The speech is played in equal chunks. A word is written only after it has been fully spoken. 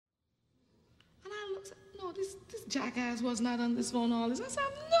no, this jackass was not on this phone all this. I said,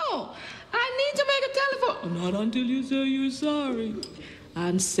 no, I need to make a telephone. Not until you say you're sorry.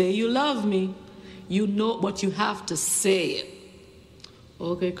 And say you love me. You know, but you have to say it.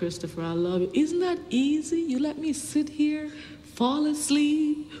 Okay, Christopher, I love you. Isn't that easy? You let me sit here, fall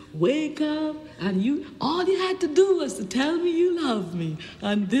asleep, wake up, and all you had to do was to tell me you love me.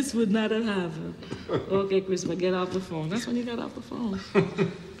 And this would not have happened. Okay, Christopher, get off the phone. That's when you got off the phone.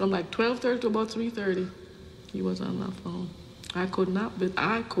 From like 12:30 to about 3:30, he was on my phone. I could not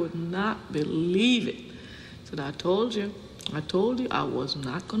believe it. So I told you I was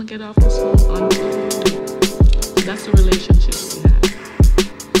not going to get off this phone until you do. That's the relationship we have.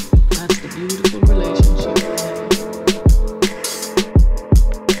 That's the beautiful relationship we have.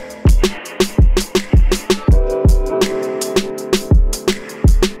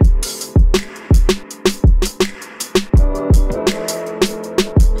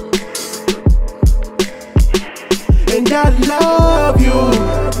 And I love you,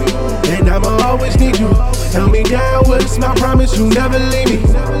 and I'ma always need you. Tell me down, what's my promise? You never leave me.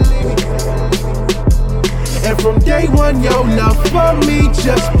 And from day one, your love for me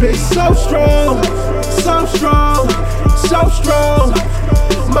just been so strong, so strong, so strong.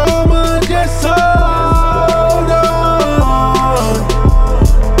 Mama, just hold on.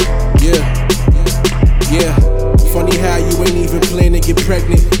 Yeah. Funny how you ain't even planning to get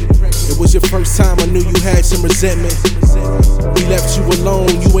pregnant. It was your first time, I knew you had some resentment. We left you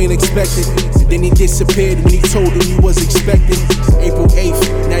alone, you ain't expected. And then he disappeared when he told him you was expected. April 8th,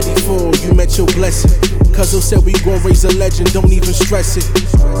 94, you met your blessing. Cuzzo said we gon' raise a legend, don't even stress it.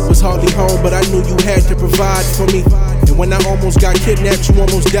 Was hardly home, but I knew you had to provide for me. And when I almost got kidnapped, you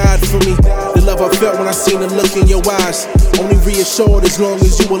almost died for me. The love I felt when I seen the look in your eyes only reassured as long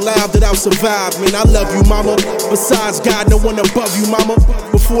as you alive that I'll survive. Man, I love you, mama. Besides God, no one above you, mama.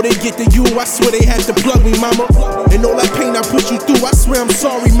 Before they get to you, I swear they had to plug me, mama. And all that pain I put you through, I swear I'm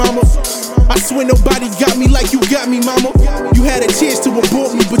sorry, mama. I swear nobody got me like you got me, mama. You had a chance to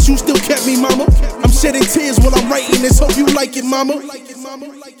abort me, but you still kept me, mama. I'm shedding tears while I'm writing this, hope you like it, mama.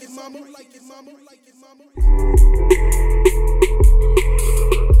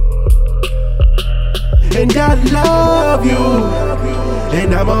 And I love you,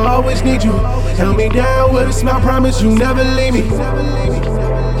 and I'ma always need you. Tell me down, what's my promise? You never leave me.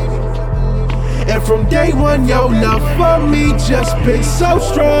 And from day one, your love for me just been so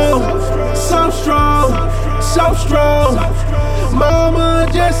strong, so strong, so strong. Mama,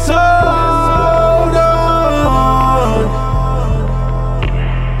 just hold on.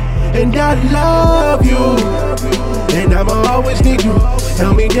 And I love you, and I'ma always need you.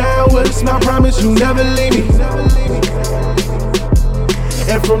 Tell me down, what's my promise? You never leave me.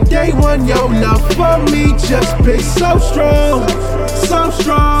 And from day one, your love for me just been so strong, so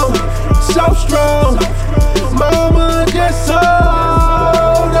strong, so strong. Mama,